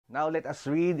Now let us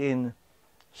read in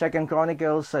 2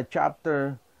 Chronicles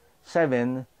chapter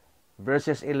 7,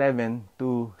 verses 11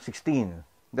 to 16.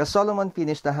 Thus Solomon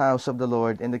finished the house of the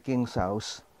Lord and the king's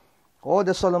house. All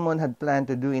that Solomon had planned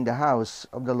to do in the house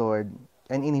of the Lord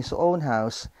and in his own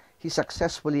house, he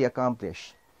successfully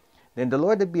accomplished. Then the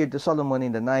Lord appeared to Solomon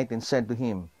in the night and said to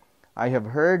him, I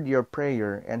have heard your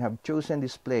prayer and have chosen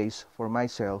this place for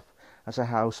myself as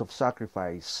a house of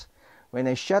sacrifice. When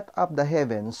I shut up the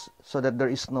heavens so that there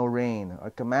is no rain,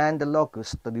 or command the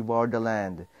locusts to devour the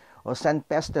land, or send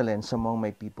pestilence among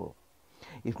my people.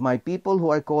 If my people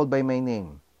who are called by my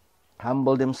name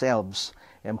humble themselves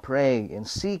and pray and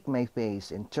seek my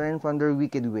face and turn from their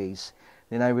wicked ways,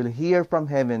 then I will hear from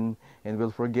heaven and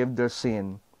will forgive their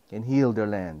sin and heal their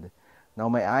land. Now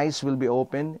my eyes will be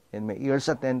open and my ears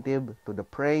attentive to the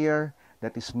prayer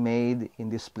that is made in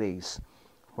this place.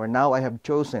 For now I have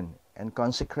chosen and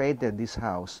consecrated this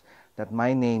house, that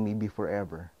my name may be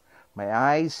forever. My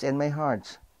eyes and my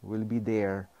heart will be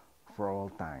there for all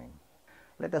time.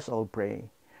 Let us all pray.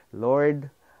 Lord,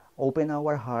 open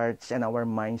our hearts and our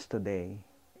minds today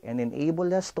and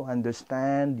enable us to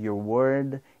understand your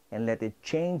word and let it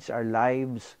change our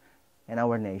lives and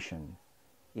our nation.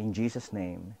 In Jesus'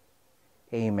 name,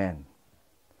 amen.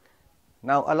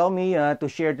 Now, allow me to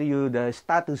share to you the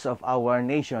status of our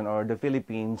nation or the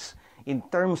Philippines in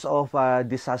terms of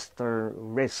disaster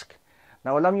risk.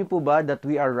 Now, alam niyo po ba that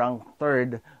we are ranked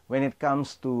third when it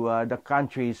comes to the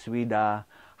countries with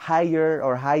higher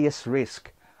or highest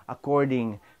risk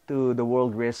according to the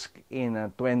world risk in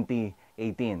 2018.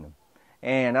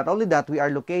 And not only that, we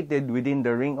are located within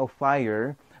the ring of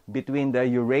fire between the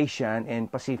Eurasian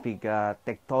and Pacific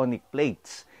tectonic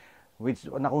plates, which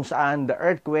na kung saan the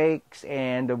earthquakes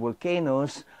and the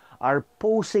volcanoes are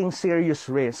posing serious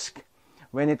risk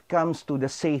when it comes to the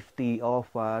safety of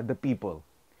the people.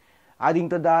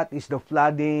 Adding to that is the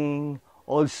flooding,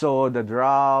 also the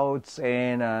droughts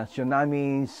and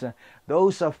tsunamis.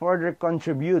 Those further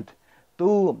contribute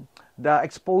to the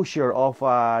exposure of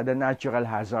the natural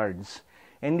hazards.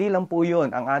 Hindi lang po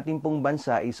yun, ang ating pong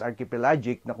bansa is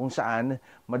archipelagic na kung saan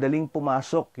madaling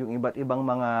pumasok yung iba't ibang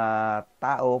mga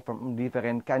tao from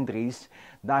different countries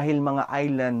dahil mga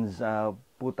islands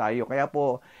po tayo. Kaya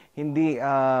po hindi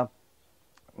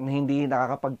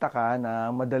nakakapagtaka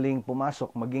na madaling pumasok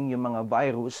maging yung mga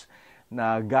virus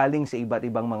na galing sa iba't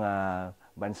ibang mga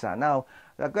bansa. Now,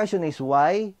 the question is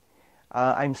why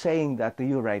I'm saying that to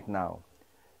you right now.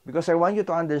 Because I want you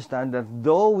to understand that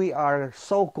though we are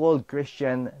so-called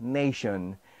Christian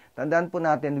nation, tandaan po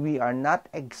natin we are not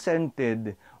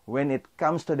exempted when it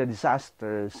comes to the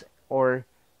disasters or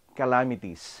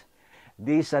calamities.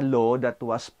 This is a law that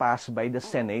was passed by the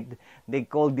Senate. They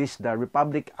call this the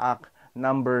Republic Act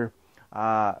number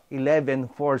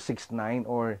 11469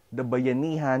 or the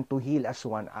Bayanihan to Heal as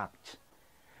One Act.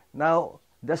 Now,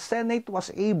 the Senate was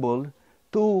able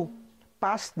to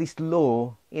pass this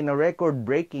law in a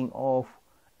record-breaking of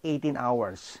 18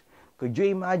 hours. Could you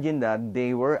imagine that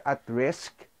they were at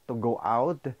risk to go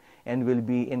out and will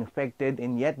be infected,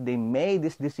 and yet they made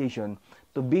this decision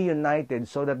to be united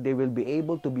so that they will be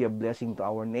able to be a blessing to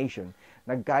our nation.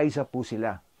 Nagkaisa po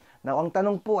sila. Now, ang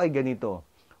tanong po ay ganito,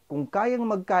 kung kayang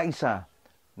magkaisa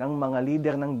ng mga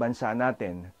leader ng bansa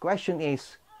natin, question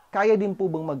is, kaya din po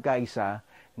bang magkaisa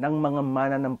ng mga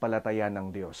mananampalataya ng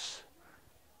Diyos?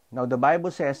 Now, the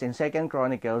Bible says in 2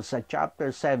 Chronicles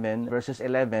chapter 7, verses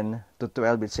 11 to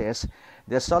 12, it says,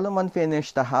 Thus Solomon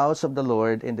finished the house of the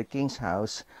Lord and the king's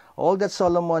house, all that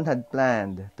Solomon had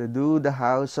planned to do the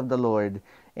house of the Lord,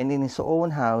 and in his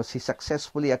own house he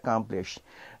successfully accomplished.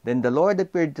 Then the Lord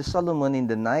appeared to Solomon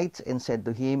in the night and said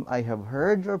to him, I have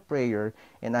heard your prayer,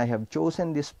 and I have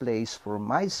chosen this place for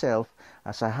myself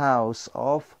as a house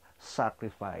of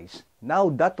sacrifice. Now,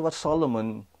 that was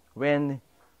Solomon when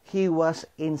he was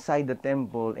inside the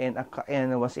temple and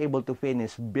was able to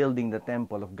finish building the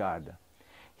temple of God.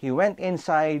 He went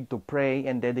inside to pray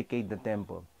and dedicate the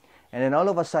temple. And then all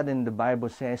of a sudden, the Bible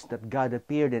says that God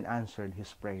appeared and answered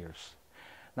his prayers.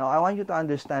 Now, I want you to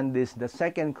understand this. The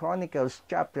 2 Chronicles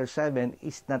chapter 7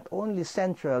 is not only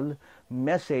central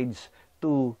message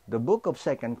to the book of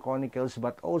 2 Chronicles,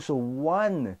 but also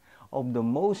one of the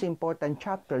most important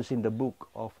chapters in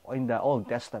the Old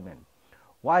Testament.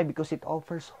 Why? Because it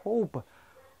offers hope,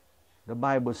 the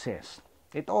Bible says.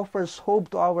 It offers hope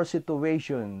to our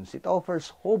situations. It offers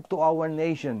hope to our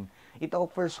nation. It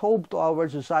offers hope to our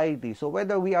society. So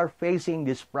whether we are facing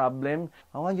this problem,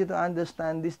 I want you to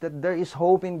understand this, that there is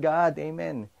hope in God.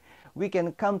 Amen. We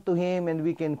can come to Him and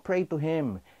we can pray to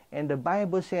Him. And the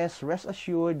Bible says, rest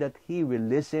assured that He will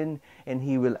listen and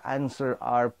He will answer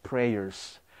our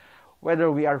prayers.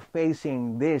 Whether we are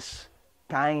facing this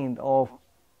kind of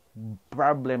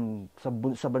problem sa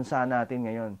bansa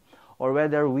natin ngayon, or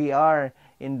whether we are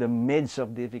in the midst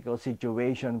of difficult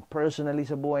situation personally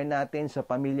sa buhay natin, sa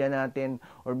pamilya natin,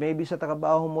 or maybe sa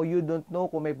trabaho mo, you don't know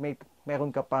kung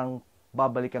meron ka pang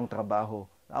babalik ang trabaho.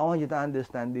 I want you to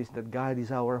understand this, that God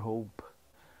is our hope.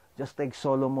 Just like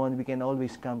Solomon, we can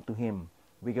always come to Him.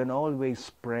 We can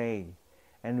always pray.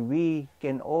 And we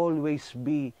can always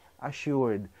be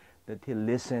assured that He'll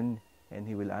listen and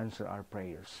He will answer our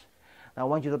prayers. Now,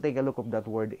 I want you to take a look of that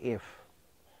word if.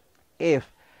 If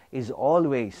is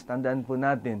always, tandaan po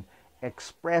natin,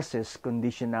 expresses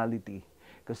conditionality.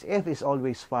 Because if is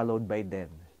always followed by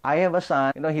then. I have a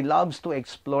son, he loves to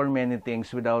explore many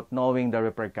things without knowing the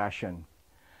repercussion.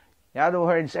 In other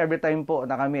words, every time po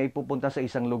na kami ay pupunta sa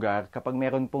isang lugar, kapag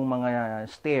meron pong mga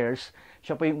stairs,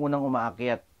 siya po yung unang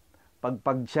umaakyat.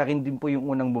 Pag siya rin din po yung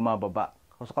unang bumababa.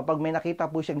 So kapag may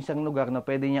nakita po siya isang lugar na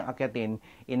pwede niyang akyatin,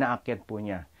 inaakyat po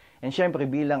niya. And syempre,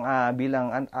 bilang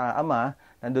ama,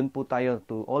 nandun po tayo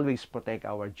to always protect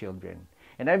our children.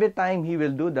 And every time he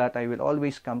will do that, I will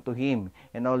always come to him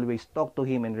and always talk to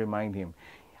him and remind him.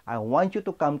 I want you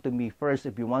to come to me first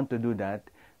if you want to do that,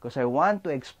 because I want to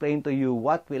explain to you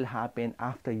what will happen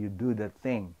after you do that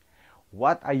thing.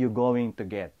 What are you going to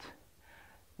get?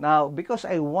 Now, because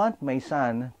I want my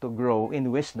son to grow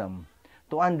in wisdom,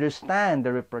 to understand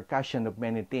the repercussion of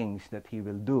many things that he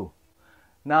will do.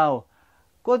 Now,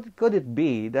 could it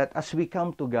be that as we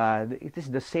come to God, it is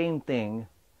the same thing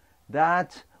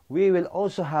that we will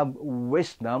also have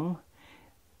wisdom,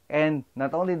 and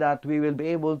not only that, we will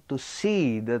be able to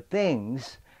see the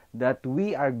things that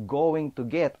we are going to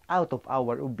get out of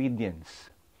our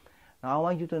obedience. Now, I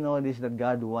want you to know this, that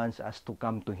God wants us to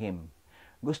come to Him.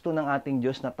 Gusto ng ating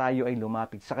Diyos na tayo ay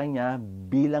lumapit sa Kanya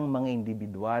bilang mga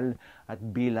individual at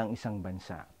bilang isang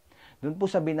bansa. Doon po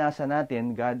sa binasa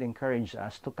natin, God encouraged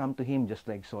us to come to Him just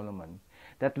like Solomon.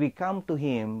 That we come to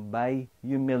Him by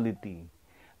humility.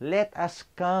 Let us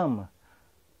come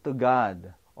to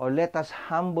God, or let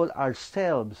us humble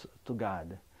ourselves to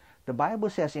God. The Bible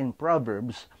says in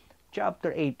Proverbs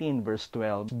chapter 18 verse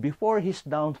 12, before his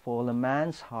downfall a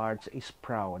man's heart is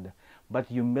proud, but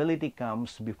humility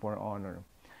comes before honor.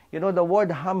 The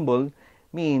word humble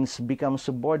means become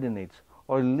subordinate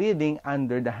or living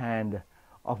under the hand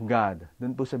of God.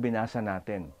 Doon po sa binasa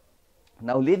natin.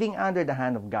 Now, living under the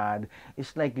hand of God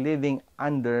is like living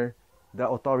under the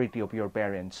authority of your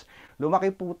parents.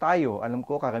 Lumaki po tayo, alam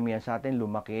ko karamihan sa atin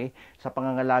lumaki sa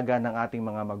pangangalaga ng ating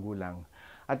mga magulang.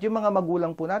 At yung mga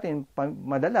magulang po natin,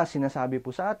 madalas sinasabi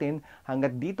po sa atin,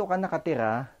 hanggat dito ka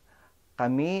nakatira,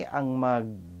 kami ang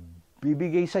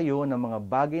magbibigay sa iyo ng mga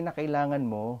bagay na kailangan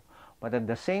mo, but at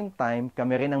the same time,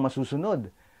 kami rin ang masusunod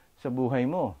sa buhay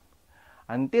mo.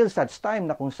 Until such time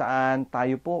na kung saan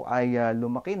tayo po ay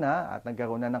lumaki na at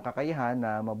nagkaroon na ng kakayahan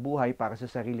na mabuhay para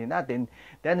sa sarili natin,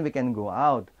 then we can go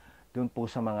out dun po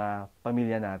sa mga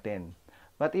pamilya natin.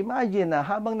 But imagine na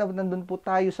habang nandun po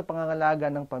tayo sa pangangalaga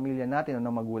ng pamilya natin o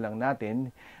ng magulang natin,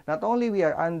 not only we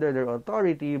are under their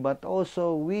authority, but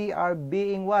also we are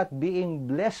being what? Being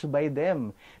blessed by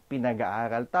them.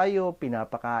 Pinag-aaral tayo,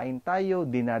 pinapakain tayo,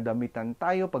 dinadamitan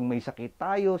tayo, pag may sakit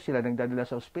tayo, sila nagdadala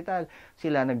sa ospital,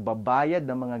 sila nagbabayad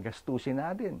ng mga gastusin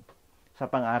natin sa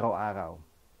pang-araw-araw.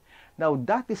 Now,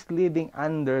 that is living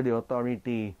under the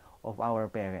authority of our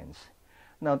parents.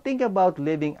 Now, think about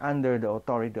living under the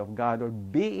authority of God or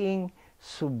being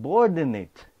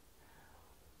subordinate,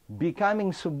 becoming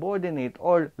subordinate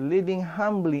or living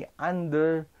humbly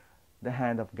under the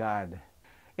hand of God.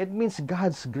 It means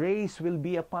God's grace will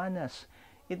be upon us.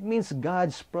 It means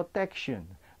God's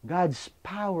protection, God's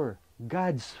power,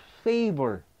 God's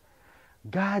favor,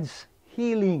 God's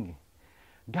healing,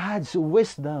 God's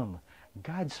wisdom,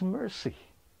 God's mercy.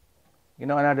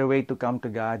 Another way to come to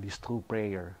God is through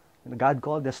prayer. God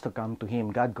called us to come to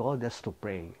Him. God called us to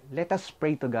pray. Let us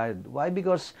pray to God. Why?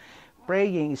 Because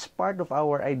praying is part of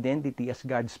our identity as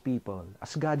God's people,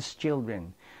 as God's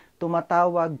children.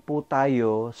 Tumatawag po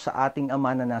tayo sa ating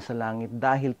Ama na nasa langit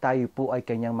dahil tayo po ay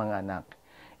Kanyang mga anak.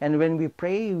 And when we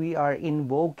pray, we are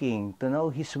invoking to know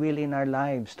His will in our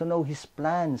lives, to know His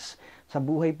plans sa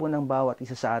buhay po ng bawat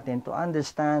isa sa atin, to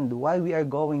understand why we are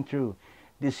going through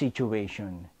this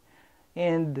situation.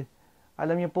 And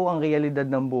alam niyo po, ang realidad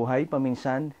ng buhay,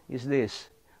 paminsan, is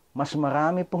this. Mas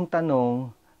marami pong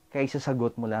tanong kaysa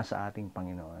sagot mula sa ating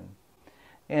Panginoon.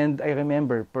 And I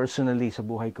remember, personally, sa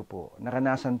buhay ko po,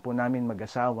 naranasan po namin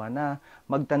mag-asawa na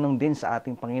magtanong din sa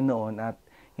ating Panginoon at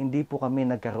hindi po kami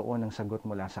nagkaroon ng sagot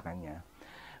mula sa Kanya.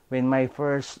 When my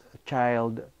first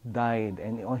child died,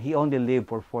 and he only lived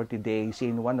for 40 days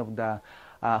in one of the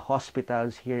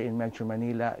hospitals here in Metro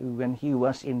Manila, when he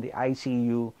was in the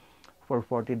ICU for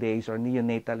 40 days or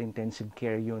neonatal intensive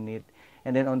care unit.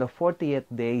 And then on the 40th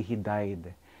day, he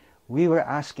died. We were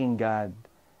asking God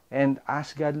and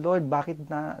ask God, Lord, bakit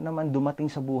na naman dumating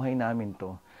sa buhay namin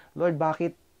to? Lord,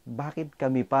 bakit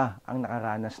kami pa ang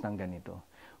nakaranas ng ganito?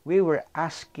 We were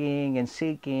asking and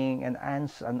seeking an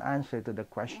answer to the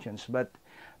questions, but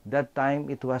that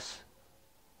time it was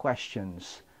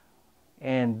questions,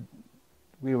 and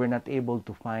we were not able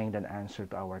to find an answer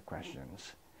to our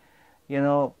questions. You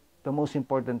know, the most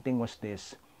important thing was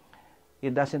this.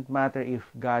 It doesn't matter if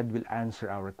God will answer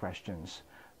our questions,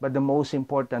 but the most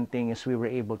important thing is we were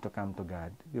able to come to God.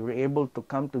 We were able to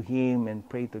come to Him and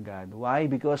pray to God. Why?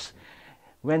 Because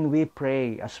when we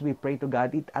pray, as we pray to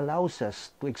God, it allows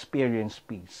us to experience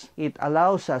peace. It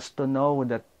allows us to know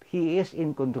that He is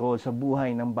in control sa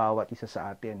buhay ng bawat isa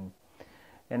sa atin.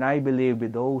 And I believe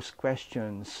with those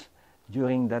questions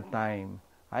during that time,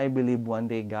 I believe one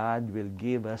day God will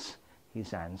give us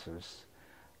His answers.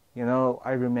 You know,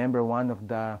 I remember one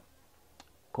of the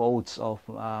quotes of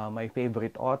my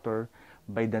favorite author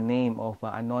by the name of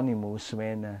Anonymous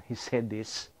when he said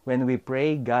this, "When we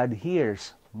pray, God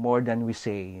hears more than we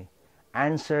say,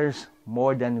 answers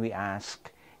more than we ask,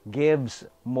 gives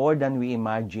more than we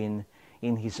imagine,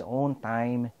 in His own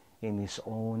time, in His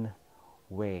own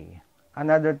way."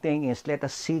 Another thing is, let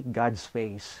us seek God's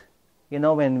face. You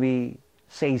know, when we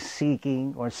say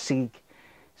seeking or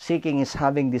seeking is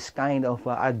having this kind of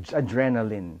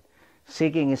adrenaline.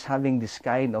 Seeking is having this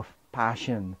kind of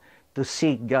passion to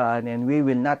seek God, and we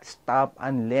will not stop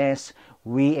unless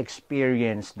we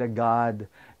experience the God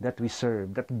that we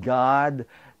serve, that God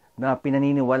na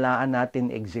pinaniniwalaan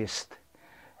natin exist.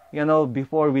 You know,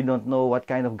 before we don't know what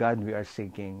kind of God we are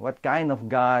seeking, what kind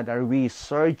of God are we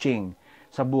searching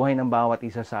sa buhay ng bawat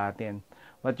isa sa atin.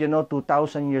 But you know,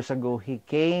 2,000 years ago, He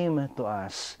came to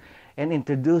us and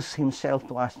introduced Himself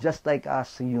to us just like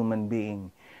us, a human being.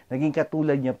 Naging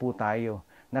katulad niya po tayo.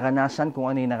 Naranasan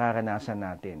kung ano yung nakaranasan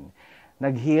natin.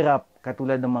 Naghirap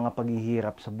katulad ng mga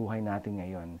paghihirap sa buhay natin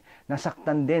ngayon.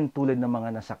 Nasaktan din tulad ng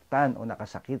mga nasaktan o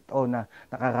nakasakit o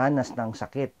nakaranas ng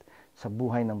sakit sa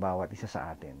buhay ng bawat isa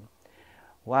sa atin.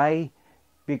 Why?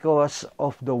 Because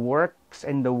of the works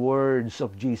and the words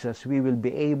of Jesus, we will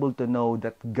be able to know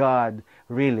that God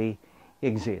really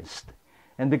exists.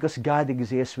 And because God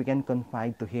exists, we can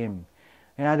confide to Him.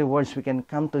 In other words, we can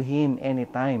come to Him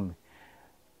anytime.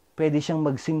 Pwede siyang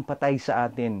magsimpatay sa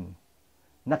atin.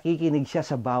 Nakikinig siya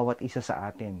sa bawat isa sa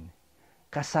atin.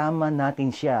 Kasama natin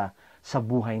siya sa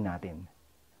buhay natin.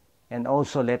 And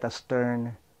also, let us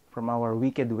turn from our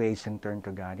wicked ways and turn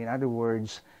to God. In other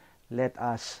words, let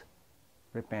us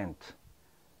repent.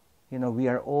 You know, we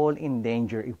are all in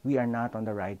danger if we are not on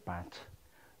the right path.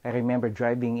 I remember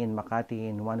driving in Makati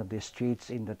in one of the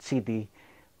streets in that city.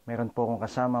 Meron po akong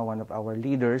kasama, one of our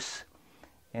leaders,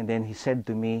 and then he said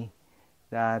to me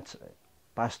that,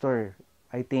 "Pastor,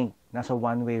 I think nasa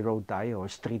one-way road tayo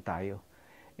or street tayo."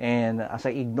 And as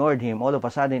I ignored him, all of a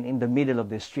sudden in the middle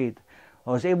of the street,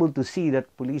 I was able to see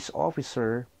that police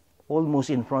officer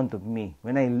almost in front of me.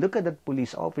 When I look at that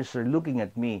police officer looking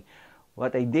at me,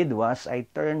 what I did was I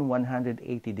turned 180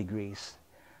 degrees.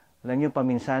 Alam niyo,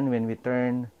 paminsan when we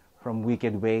turn from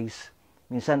wicked ways,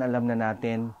 minsan alam na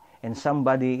natin, and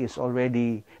somebody is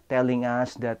already telling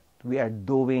us that we are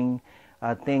doing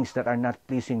things that are not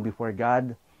pleasing before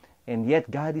God, and yet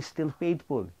God is still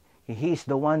faithful. He is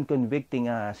the one convicting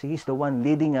us. He is the one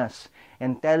leading us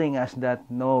and telling us that,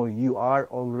 no, you are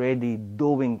already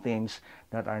doing things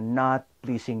that are not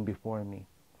pleasing before me.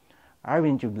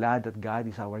 Aren't you glad that God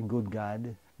is our good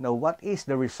God? Now, what is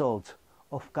the result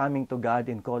of coming to God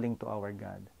and calling to our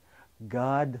God?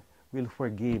 God will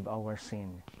forgive our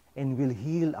sin and will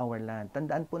heal our land.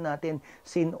 Tandaan po natin,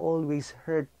 sin always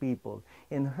hurt people.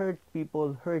 And hurt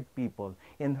people hurt people.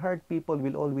 And hurt people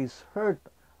will always hurt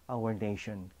our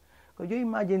nation. Could you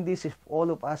imagine this if all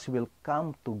of us will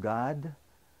come to God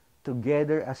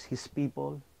together as His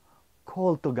people,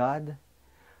 call to God?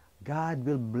 God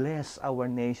will bless our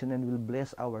nation and will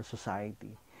bless our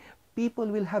society. People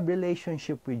will have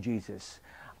relationship with Jesus.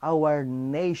 Our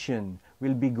nation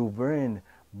will be governed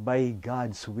by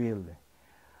God's will.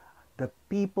 The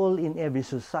people in every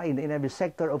society, in every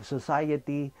sector of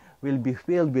society will be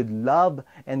filled with love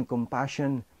and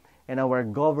compassion, and our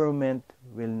government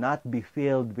will not be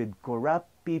filled with corrupt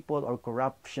people or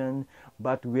corruption,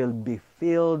 but will be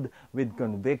filled with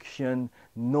conviction,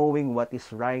 knowing what is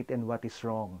right and what is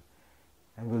wrong,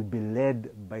 and will be led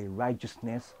by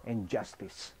righteousness and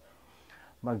justice.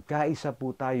 Magkaisa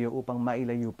po tayo upang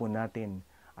mailayo po natin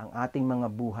ang ating mga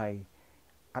buhay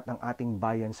at ang ating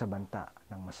bayan sa banta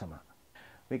ng masama.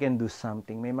 We can do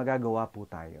something. May magagawa po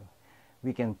tayo.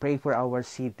 We can pray for our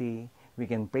city. We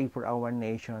can pray for our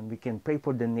nation. We can pray for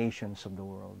the nations of the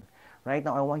world. Right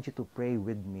now, I want you to pray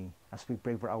with me as we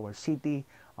pray for our city,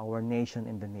 our nation,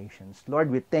 and the nations. Lord,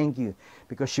 we thank you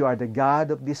because you are the God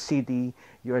of this city,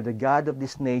 you are the God of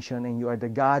this nation, and you are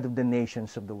the God of the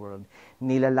nations of the world.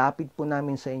 Nilalapit po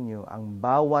namin sa inyo ang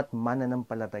bawat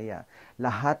mananampalataya,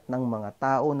 lahat ng mga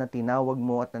tao na tinawag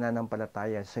mo at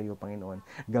nananampalataya sa iyo, Panginoon.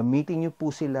 Gamitin niyo po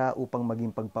sila upang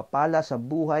maging pagpapala sa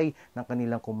buhay ng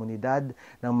kanilang komunidad,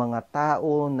 ng mga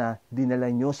tao na dinala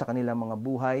niyo sa kanilang mga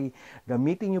buhay.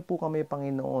 Gamitin niyo po kami,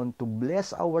 Panginoon, to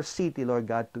bless our city, Lord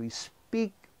God, to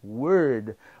speak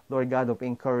word, Lord God, of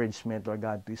encouragement, Lord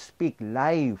God, to speak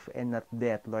life and not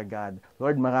death, Lord God.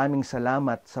 Lord, maraming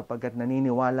salamat sapagkat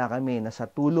naniniwala kami na sa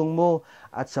tulong mo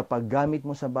at sa paggamit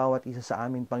mo sa bawat isa sa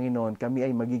amin, Panginoon, kami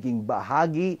ay magiging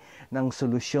bahagi ng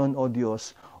solusyon, O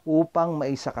Diyos, upang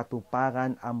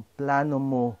maisakatuparan ang plano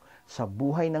mo sa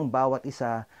buhay ng bawat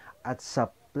isa at sa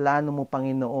plano mo,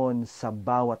 Panginoon, sa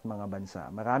bawat mga bansa.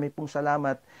 Marami pong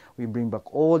salamat. We bring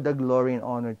back all the glory and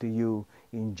honor to you.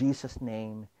 In Jesus'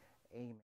 name, amen.